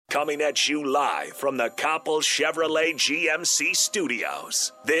Coming at you live from the Coppel Chevrolet GMC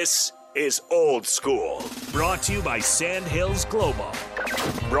studios. This is Old School. Brought to you by Sandhills Global.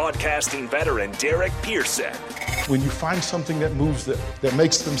 Broadcasting veteran Derek Pearson. When you find something that moves them, that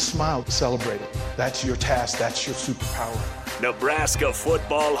makes them smile, celebrate it. That's your task. That's your superpower. Nebraska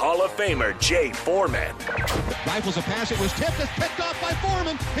Football Hall of Famer Jay Foreman. Rifles a pass. It was tipped. It's picked off by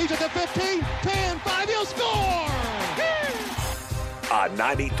Foreman. He's at the 15, 10, 5. He'll score! On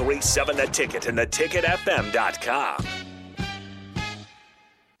 93.7 The Ticket and theticketfm.com.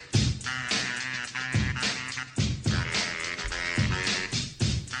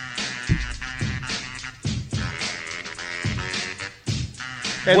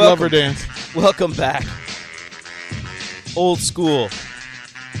 And Lover Dance. Welcome back. Old School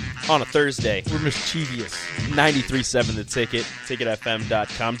on a Thursday. We're mischievous. 93.7 The Ticket,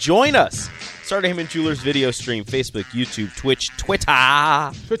 ticketfm.com. Join us. Starter Heyman Jewelers video stream, Facebook, YouTube, Twitch,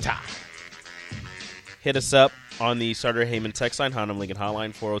 Twitter. Hit us up on the Starter Heyman text line, Honda Lincoln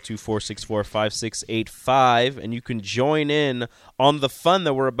Hotline, 402-464-5685. And you can join in on the fun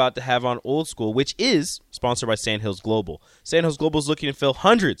that we're about to have on Old School, which is sponsored by Sandhills Global. Sandhills Global is looking to fill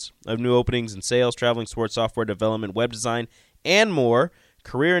hundreds of new openings in sales, traveling, sports, software development, web design, and more.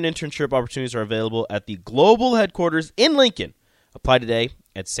 Career and internship opportunities are available at the global headquarters in Lincoln. Apply today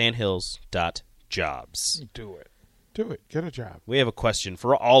at sandhills.jobs. Do it. Get a job. We have a question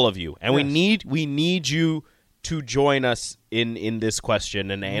for all of you, and yes. we need you to join us in this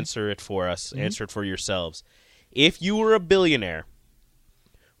question and answer it for us. Answer it for yourselves. If you were a billionaire,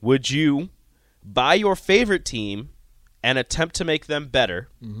 would you buy your favorite team and attempt to make them better?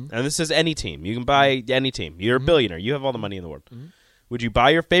 And this is any team. You can buy any team. You're a billionaire. You have all the money in the world. Would you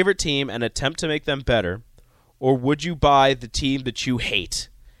buy your favorite team and attempt to make them better, or would you buy the team that you hate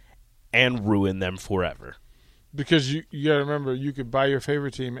and ruin them forever? Because you got to remember, you could buy your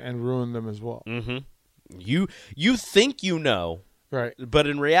favorite team and ruin them as well. You think you know, right? But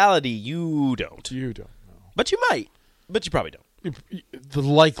in reality, you don't. You don't know. But you might. But you probably don't. The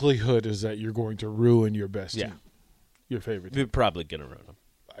likelihood is that you're going to ruin your best team, your favorite team. You're probably going to ruin them.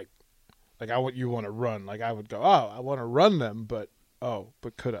 You want to run. Like I would go, I want to run them, but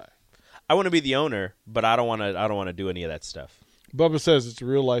could I? I want to be the owner, but I don't want to do any of that stuff. Bubba says it's a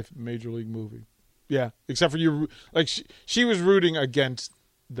real life Major League movie. Yeah, except for you. Like she was rooting against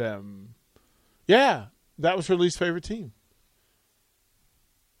them. Yeah, that was her least favorite team.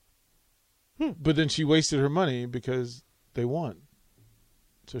 But then she wasted her money because they won,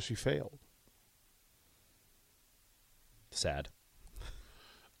 so she failed. Sad.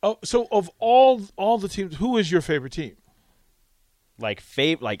 Oh, so of all the teams, who is your favorite team? Like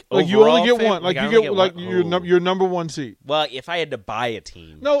you only get favorite? one. Like you get like your number one seed. Well, if I had to buy a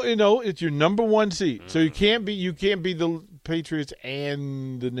team, no, it's your number one seed. So you can't be the Patriots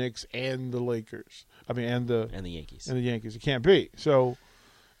and the Knicks and the Lakers. I mean, and the Yankees. And the Yankees. It can't be. So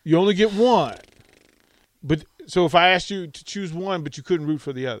you only get one. But so if I asked you to choose one, but you couldn't root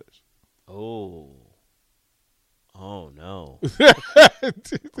for the others. Oh no.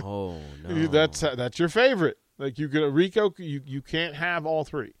 Oh no. That's your favorite. Like you could Rico, you can't have all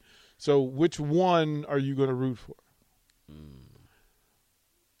three. So which one are you going to root for?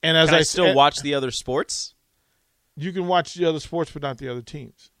 And as Can I still watch the other sports? You can watch the other sports, but not the other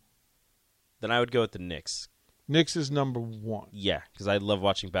teams. Then I would go with the Knicks. Knicks is number one. Yeah, because I love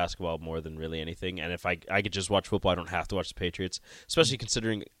watching basketball more than really anything. And if I could just watch football, I don't have to watch the Patriots, especially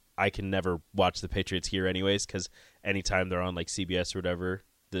considering I can never watch the Patriots here anyways, because anytime they're on like CBS or whatever,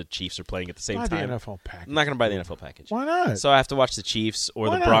 the Chiefs are playing at the same time. The NFL package. I'm not going to buy the NFL package. Why not? So I have to watch the Chiefs or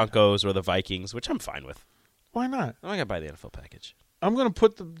the Broncos or the Vikings, which I'm fine with. Why not? I'm not going to buy the NFL package. I'm going to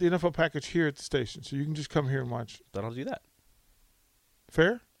put the NFL package here at the station, so you can just come here and watch. Then I'll do that.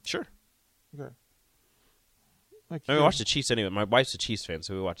 Fair? Sure. Okay. We watch the Chiefs anyway. My wife's a Chiefs fan,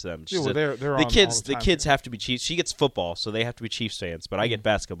 so we watch them. Yeah, well, they're the on kids. all the time. The kids have to be Chiefs. She gets football, so they have to be Chiefs fans. But I get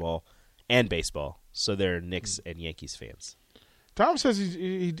basketball and baseball, so they're Knicks and Yankees fans. Tom says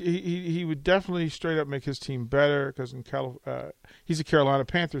he would definitely straight up make his team better because he's a Carolina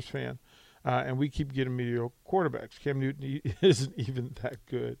Panthers fan, and we keep getting mediocre quarterbacks. Cam Newton isn't even that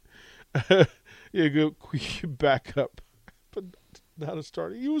good. Go back up, but not a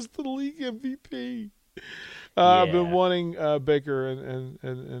starter. He was the league MVP. I've been wanting Baker and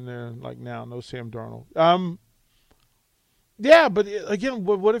there like now. No Sam Darnold. Yeah, but again,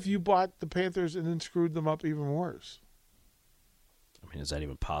 what if you bought the Panthers and then screwed them up even worse? I mean, is that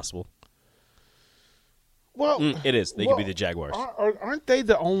even possible? Well, it is. They could be the Jaguars. Aren't they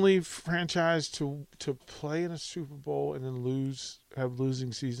the only franchise to play in a Super Bowl and then have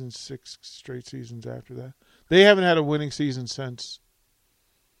losing seasons 6 straight seasons after that? They haven't had a winning season since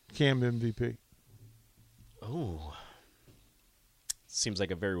Cam MVP? Oh. Seems like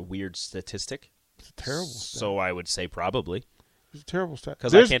a very weird statistic. It's a terrible stat. So I would say probably. It's a terrible stat.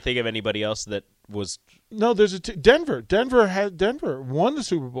 Because I can't think of anybody else that was... No, there's Denver. Denver won the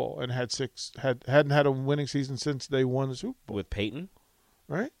Super Bowl and hadn't had a winning season since they won the Super Bowl. With Peyton?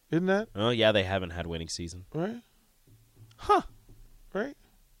 Right? Isn't that? Oh, yeah, they haven't had winning season. Right? Huh. Right?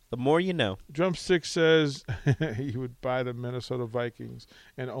 The more you know. Drumstick says he would buy the Minnesota Vikings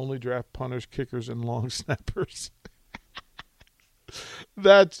and only draft punters, kickers, and long snappers.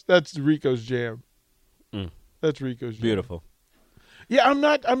 That's Rico's jam. That's Rico's jam. Beautiful. Yeah, I'm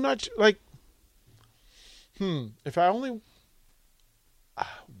not like, if I only,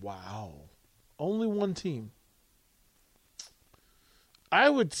 only one team. I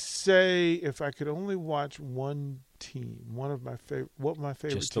would say if I could only watch one team, one of my favorite, what my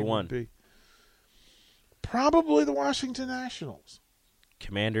favorite Just the team one. would be. Probably the Washington Nationals.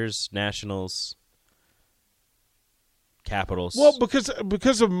 Commanders, Nationals, Capitals. Well,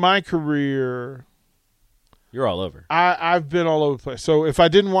 because of my career, you're all over. I've been all over the place. So if I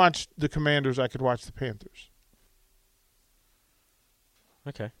didn't watch the Commanders, I could watch the Panthers.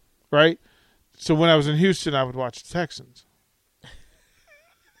 Okay. Right? So when I was in Houston, I would watch the Texans.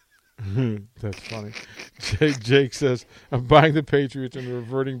 That's funny. Jake says, I'm buying the Patriots and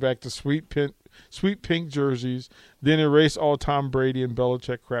reverting back to sweet pink jerseys, then erase all Tom Brady and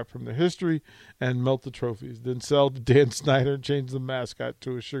Belichick crap from the history and melt the trophies. Then sell to Dan Snyder and change the mascot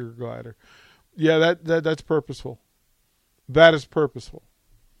to a sugar glider. Yeah, that's purposeful. That is purposeful.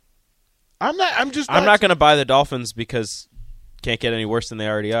 I'm not going to buy the Dolphins because can't get any worse than they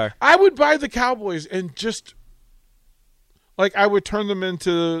already are. I would buy the Cowboys and just I would turn them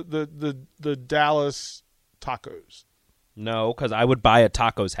into the Dallas Tacos. No, because I would buy a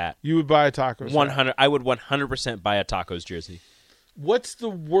Tacos hat. You would buy a Tacos 100. hat. I would 100% buy a Tacos jersey. What's the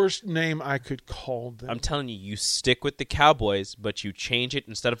worst name I could call them? I'm telling you, you stick with the Cowboys, but you change it.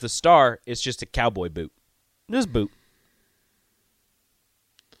 Instead of the star, it's just a cowboy boot. Just boot.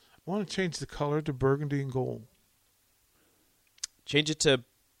 I want to change the color to burgundy and gold. Change it to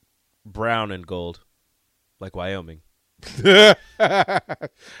brown and gold, like Wyoming.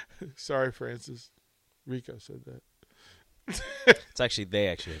 Sorry, Francis. Rico said that. They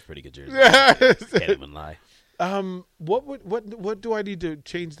actually have pretty good jerseys. Can't even lie. What do I need to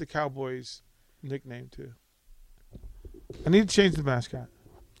change the Cowboys nickname to? I need to change the mascot.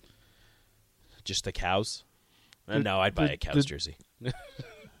 Just the cows? No, I'd buy a Cows jersey. I'm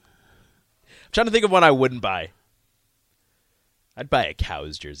trying to think of one I wouldn't buy. I'd buy a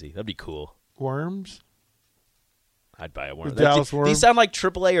Cows jersey. That'd be cool. Worms? I'd buy a worm. The Dallas Worms? These sound like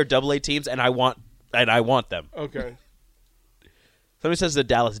AAA or AA teams, and I want them. Okay. Somebody says the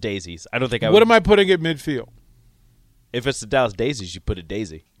Dallas Daisies. I don't think I would. What am I putting at midfield? If it's the Dallas Daisies, you put a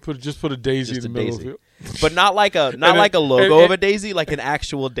daisy. Just put a daisy Just in the middle of the field. But not like a logo of a daisy, like an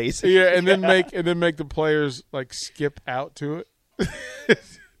actual daisy. Yeah, and then make the players skip out to it. You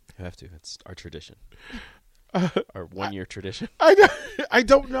have to. It's our tradition. Our 1 year tradition. I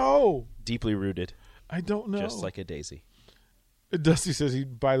don't know. Deeply rooted. I don't know. Just like a daisy. Dusty says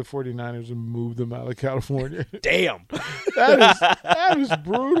he'd buy the 49ers and move them out of California. Damn. That is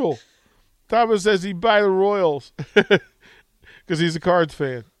brutal. Thomas says he'd buy the Royals because he's a Cards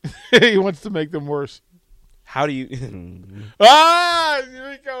fan. He wants to make them worse. How do you... Rico,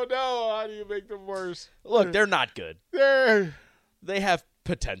 no. How do you make them worse? Look, they're not good. They have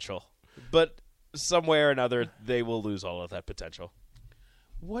potential. But somewhere or another, they will lose all of that potential.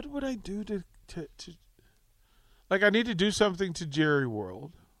 What would I do to I need to do something to Jerry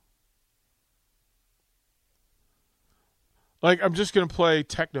World. I'm just going to play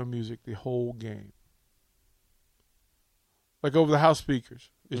techno music the whole game. Over the house speakers.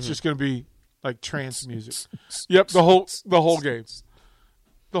 It's just going to be trance music. Yep, the whole game.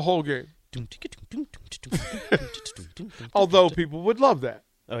 The whole game. Although people would love that.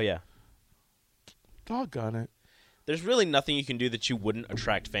 Oh, yeah. Doggone it. There's really nothing you can do that you wouldn't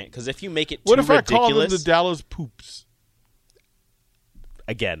attract fans. Because if you make it what too if ridiculous... I call them the Dallas Poops?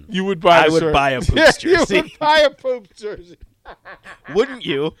 Again. You would buy I would buy a Poops jersey. You would buy a Poops jersey. Wouldn't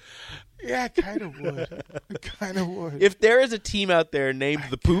you? Yeah, I kind of would. If there is a team out there named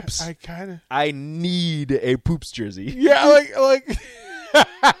the Poops, I need a Poops jersey. Yeah, yeah,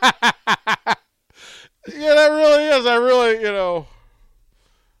 that really is. I really,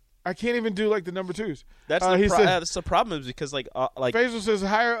 I can't even do the number twos. That's the problem is because Faisal says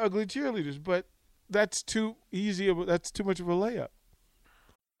hire ugly cheerleaders, but that's too easy. That's too much of a layup.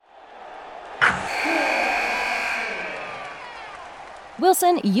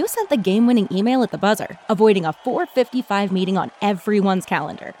 Wilson, you sent the game-winning email at the buzzer, avoiding a 4:55 meeting on everyone's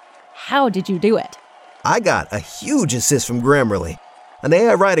calendar. How did you do it? I got a huge assist from Grammarly, an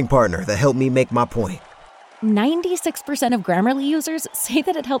AI writing partner that helped me make my point. 96% of Grammarly users say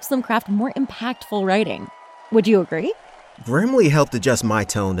that it helps them craft more impactful writing. Would you agree? Grammarly helped adjust my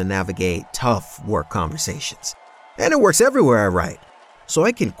tone to navigate tough work conversations. And it works everywhere I write, so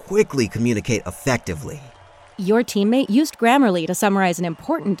I can quickly communicate effectively. Your teammate used Grammarly to summarize an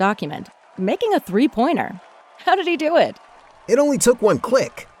important document, making a 3-pointer. How did he do it? It only took one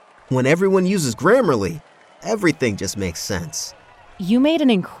click. When everyone uses Grammarly, everything just makes sense. You made an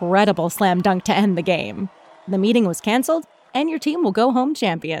incredible slam dunk to end the game. The meeting was canceled, and your team will go home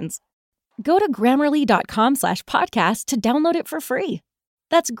champions. Go to Grammarly.com/podcast to download it for free.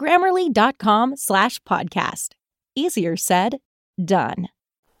 That's Grammarly.com/podcast. Easier said, done.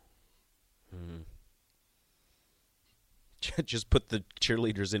 Just put the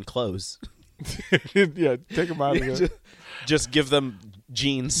cheerleaders in clothes. Yeah, take them out of there. Just give them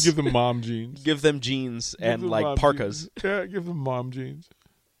jeans. Give them mom jeans. Give them jeans and them like mom parkas. Jeans. Yeah, give them mom jeans.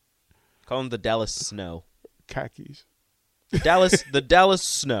 Call them the Dallas Snow. Khakis. The Dallas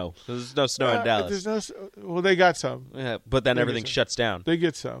Snow. There's no snow in Dallas. Well, they got some. Yeah, but then everything shuts down. They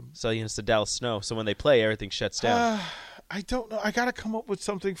get some. So it's the Dallas Snow. So when they play, everything shuts down. I don't know. I got to come up with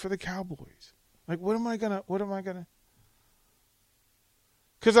something for the Cowboys. Like, what am I gonna?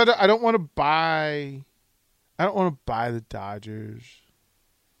 Because I don't want to buy. I don't want to buy the Dodgers.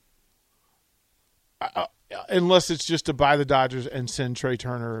 Unless it's just to buy the Dodgers and send Trey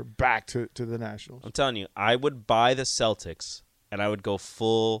Turner back to the Nationals. I'm telling you, I would buy the Celtics, and I would go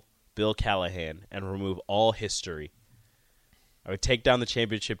full Bill Callahan and remove all history. I would take down the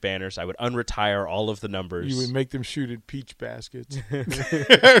championship banners. I would unretire all of the numbers. You would make them shoot at peach baskets.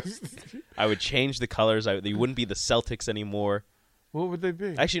 I would change the colors. You wouldn't be the Celtics anymore. What would they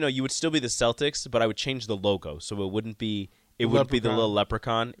be? Actually, no, you would still be the Celtics, but I would change the logo, so it wouldn't be the little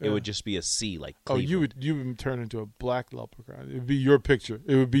leprechaun. Yeah. It would just be a C, like Cleveland. You would turn into a black leprechaun. It would be your picture.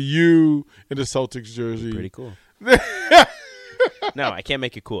 It would be you in a Celtics jersey. Pretty cool. No, I can't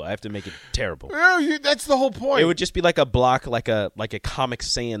make it cool. I have to make it terrible. No, that's the whole point. It would just be like a block, like a Comic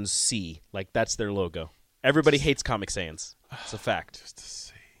Sans C. Like that's their logo. Everybody hates Comic Sans. It's a fact.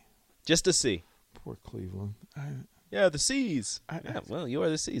 Just a C. Poor Cleveland. Yeah, the C's. Well, you are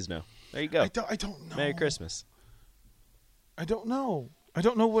the C's now. There you go. I don't know. Merry Christmas. I don't know. I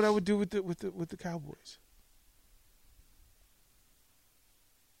don't know what I would do with the Cowboys.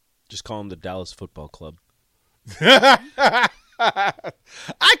 Just call them the Dallas Football Club. That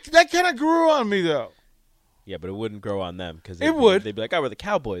kind of grew on me though. Yeah, but it wouldn't grow on them because it would. They'd be like, "Oh, we're the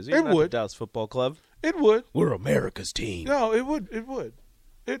Cowboys. It would. The Dallas Football Club. It would. We're America's team." No, it would. It would.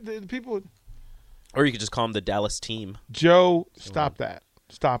 The people would. Or you could just call them the Dallas team. Joe, stop that.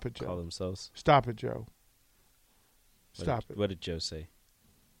 Stop it, Joe. Call themselves. Stop it, Joe. Stop it. What did Joe say?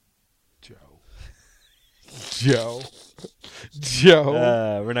 Joe.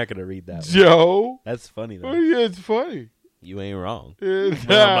 We're not going to read that. Joe. That's funny, though. Oh, yeah, it's funny. You ain't wrong. I'm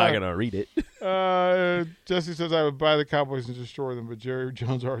not going to read it. Jesse says I would buy the Cowboys and destroy them, but Jerry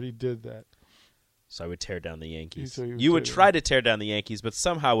Jones already did that. So I would tear down the Yankees. You would try to tear down the Yankees, but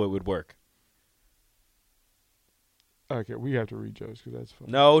somehow it would work. Okay, we have to read Joe's because that's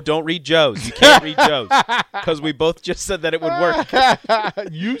funny. No, don't read Joe's. You can't read Joe's because we both just said that it would work.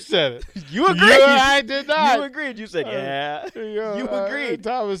 You said it. You agreed. I did not. You agreed. You said, yeah. You agreed.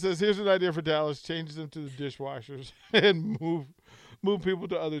 Thomas says, here's an idea for Dallas. Change them to the dishwashers and move people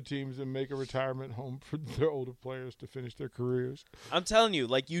to other teams and make a retirement home for their older players to finish their careers. I'm telling you,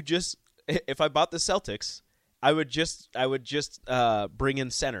 like if I bought the Celtics, I would just bring in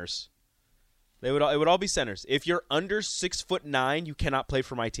centers. It would all be centers. If you're under 6'9", you cannot play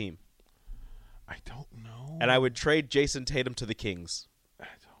for my team. I don't know. And I would trade Jason Tatum to the Kings. I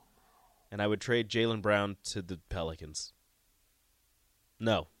don't know. And I would trade Jaylen Brown to the Pelicans.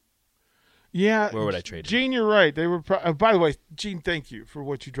 No. Yeah. Where would I trade him? Gene, you're right. They were. By the way, Gene, thank you for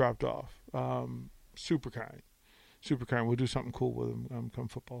what you dropped off. Super kind. Super kind. We'll do something cool with him come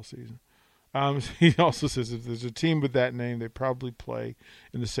football season. He also says if there's a team with that name, they probably play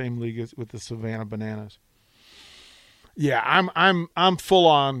in the same league as with the Savannah Bananas. Yeah, I'm full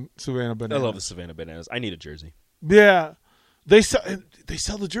on Savannah Bananas. I love the Savannah Bananas. I need a jersey. Yeah, they sell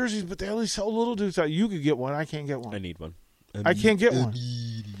the jerseys, but they only sell little dudes. You could get one. I can't get one. I need one. I can't get one.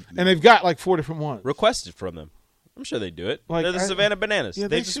 And they've got like 4 different ones. Requested from them. I'm sure they do it. Like, they're the Savannah Bananas. Yeah,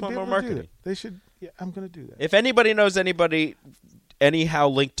 they just want more marketing. They should. Yeah, I'm going to do that. If anybody knows anybody anyhow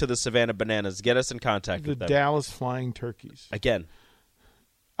linked to the Savannah Bananas, get us in contact with them. The Dallas Flying Turkeys. Again,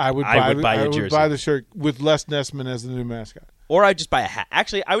 I would buy the shirt with Les Nessman as the new mascot. Or I just buy a hat.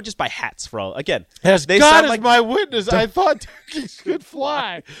 Actually, I would just buy hats for all. Again, As they God sound is like my witness, I thought turkeys could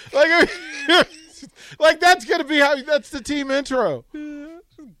fly. Like that's gonna be that's the team intro.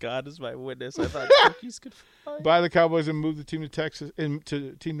 God is my witness. I thought turkeys could fly. Buy the Cowboys and move the team to Texas and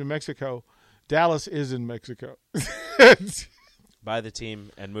team to Mexico. Dallas is in Mexico. Buy the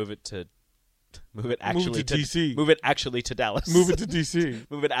team and move it to DC. Move it actually to Dallas. Move it to DC.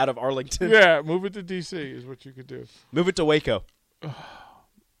 Move it out of Arlington. Yeah, move it to DC is what you could do. Move it to Waco. No,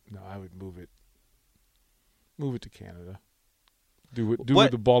 I would move it. Move it to Canada. Do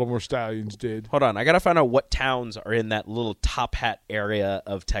what the Baltimore Stallions did. Hold on, I gotta find out what towns are in that little Top Hat area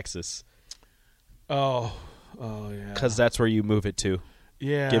of Texas. Oh yeah. Because that's where you move it to.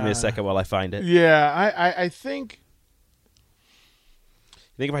 Yeah. Give me a second while I find it. Yeah, I think.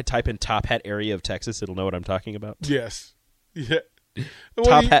 You think if I type in Top Hat area of Texas, it'll know what I'm talking about? Yes. Yeah.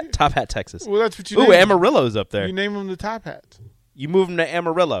 Top Hat, Texas. Well, that's what you. Ooh, Amarillo's up there. You name them the Top Hats. You move them to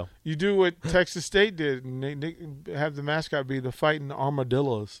Amarillo. You do what Texas State did, and they have the mascot be the Fighting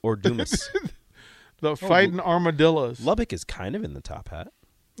Armadillos. Or Dumas. The Fighting Armadillos. Lubbock is kind of in the Top Hat.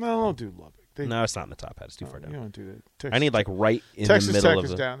 No, don't do Lubbock. No, it's not in the Top Hat. It's too far You down. don't do that. Texas, I need like right in Texas the middle Tech of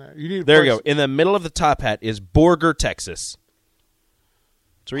the. is down there. You need There you go. In the middle of the Top Hat is Borger, Texas.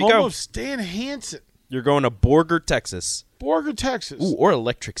 That's where you home go. of Stan Hansen. You're going to Borger, Texas. Borger, Texas. Ooh, or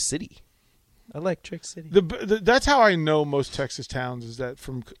Electric City. Electric City. That's how I know most Texas towns is that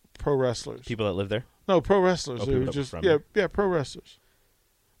from pro wrestlers. People that live there? No, pro wrestlers. Oh, They people were that just were from yeah, pro wrestlers.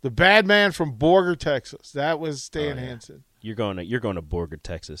 The bad man from Borger, Texas. That was Stan Hansen. You're going to Borger,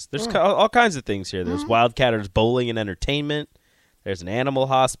 Texas. There's all kinds of things here. There's Wildcatters Bowling and Entertainment. There's an animal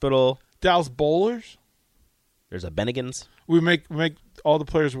hospital. Dallas Bowlers. There's a Bennigan's. We make all the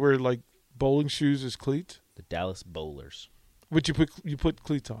players wear like bowling shoes as cleats. The Dallas Bowlers. But you put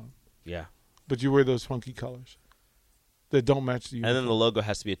cleats on them. Yeah. But you wear those funky colors that don't match the uniform. And then the logo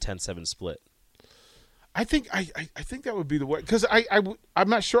has to be a 10-7 split. I think I think that would be the way, because I'm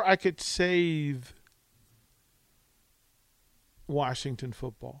not sure I could save Washington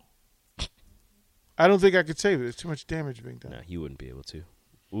football. I don't think I could save it. There's too much damage being done. No, you wouldn't be able to.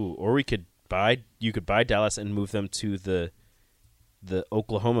 Ooh, or you could buy Dallas and move them to the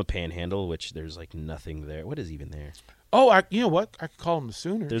Oklahoma Panhandle, which there's like nothing there. What is even there? Oh, you know what? I could call them the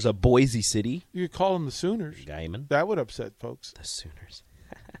Sooners. There's a Boise City. You could call them the Sooners. Guyman. That would upset folks. The Sooners.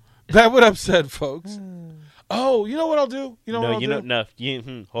 That would upset folks. Oh, you know what I'll do?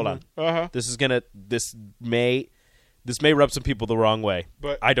 Hold on. Uh-huh. This may rub some people the wrong way,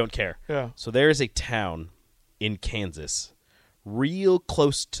 but I don't care. Yeah. So there is a town in Kansas, real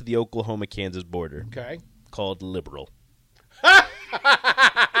close to the Oklahoma-Kansas border. Okay. Called Liberal.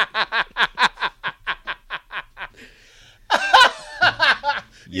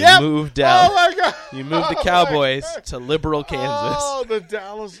 You moved out. Oh my God! You moved the Cowboys to Liberal, Kansas. Oh, the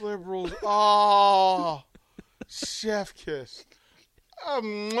Dallas Liberals. Oh, chef kiss.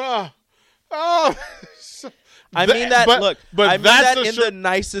 Oh, I mean that. Look, I mean that in the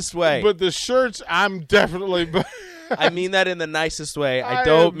nicest way. But the shirts, I'm definitely. I mean that in the nicest way. I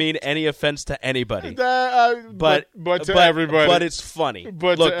don't mean any offense to anybody. But to everybody. But it's funny.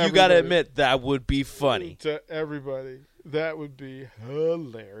 But look, you got to admit that would be funny to everybody. That would be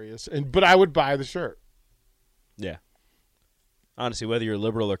hilarious. But I would buy the shirt. Yeah. Honestly, whether you're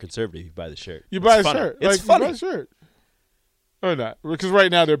liberal or conservative, you buy the shirt. You buy the shirt. It's You funny. buy the shirt. Or not. Because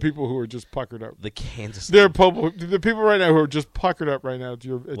right now there are people who are just puckered up. The Kansas. There are the people right now who are just puckered up right now at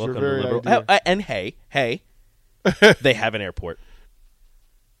your very idea. And hey, they have an airport.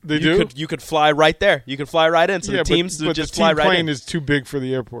 They do? You could fly right there. You could fly right in. So the teams would just fly right in. But the team plane is too big for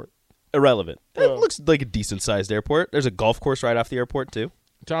the airport. Irrelevant. It looks like a decent-sized airport. There's a golf course right off the airport, too.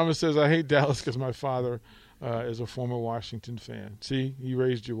 Thomas says, I hate Dallas because my father is a former Washington fan. See, he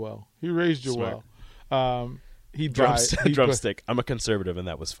raised you well. He raised you Smart. well. Drumstick. I'm a conservative, and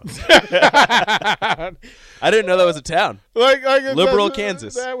that was fun. I didn't know that was a town. Like Liberal,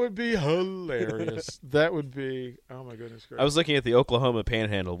 Kansas. That would be hilarious. That would be, oh my goodness gracious. I was looking at the Oklahoma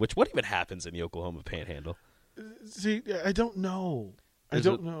Panhandle, what even happens in the Oklahoma Panhandle? See, I don't know.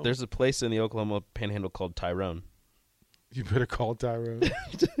 There's a place in the Oklahoma Panhandle called Tyrone. You better call Tyrone.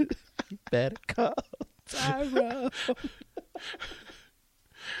 You better call Tyrone.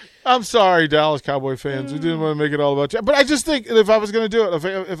 I'm sorry, Dallas Cowboy fans. We didn't want to make it all about you. But I just think if I was going to do it,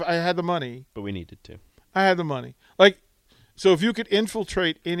 if I had the money. But we needed to. I had the money. Like, so if you could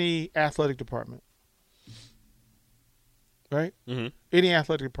infiltrate any athletic department, right? Mm-hmm. Any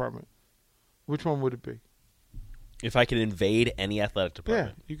athletic department, which one would it be? If I could invade any athletic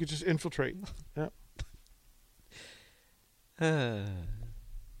department. Yeah, you could just infiltrate. Yeah.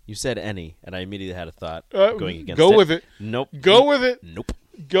 You said any, and I immediately had a thought going against it. Go with it. Nope. Go with it. Nope.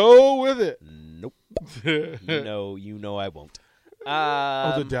 Go with it. Nope. You know I won't.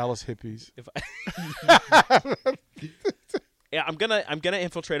 The Dallas hippies. Yeah, I'm gonna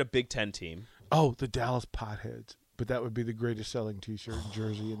infiltrate a Big Ten team. Oh, the Dallas Potheads. But that would be the greatest selling T-shirt and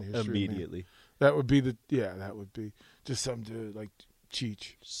jersey in the history. Immediately. That would be that would be just some dude like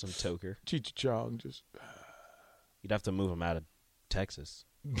Cheech. Some toker. Cheech Chong. Just. You'd have to move him out of Texas.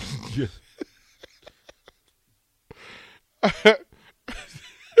 Yeah.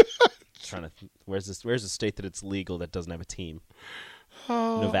 Where's the state that it's legal that doesn't have a team?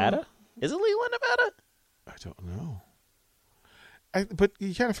 Nevada? Is it legal in Nevada? I don't know. But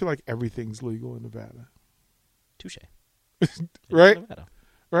you kind of feel like everything's legal in Nevada. Touche. Right? Nevada.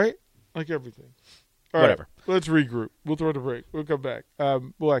 Right? Like everything. All Whatever. Right, let's regroup. We'll throw it a break. We'll come back.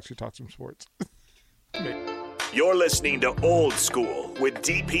 We'll actually talk some sports. You're listening to Old School with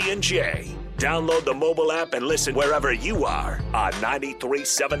DP and J. Download the mobile app and listen wherever you are on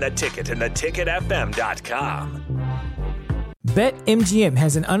 93.7 The Ticket and theticketfm.com. BetMGM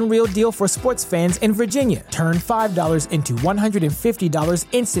has an unreal deal for sports fans in Virginia. Turn $5 into $150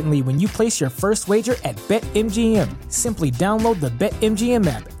 instantly when you place your first wager at BetMGM. Simply download the BetMGM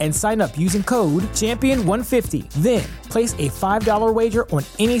app and sign up using code Champion150. Then, place a $5 wager on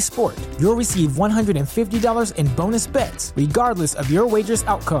any sport. You'll receive $150 in bonus bets, regardless of your wager's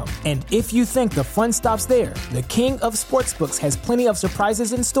outcome. And if you think the fun stops there, the king of sportsbooks has plenty of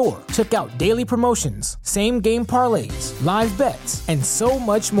surprises in store. Check out daily promotions, same-game parlays, live bets, and so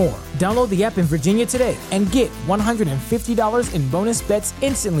much more. Download the app in Virginia today and get $150 in bonus bets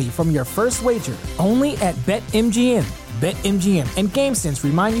instantly from your first wager. Only at BetMGM. BetMGM and GameSense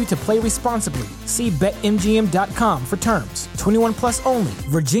remind you to play responsibly. See BetMGM.com for terms. 21 plus only.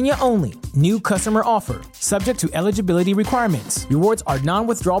 Virginia only. New customer offer. Subject to eligibility requirements. Rewards are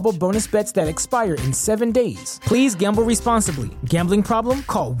non-withdrawable bonus bets that expire in 7 days. Please gamble responsibly. Gambling problem?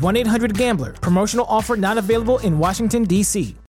 Call 1-800-GAMBLER. Promotional offer not available in Washington, D.C.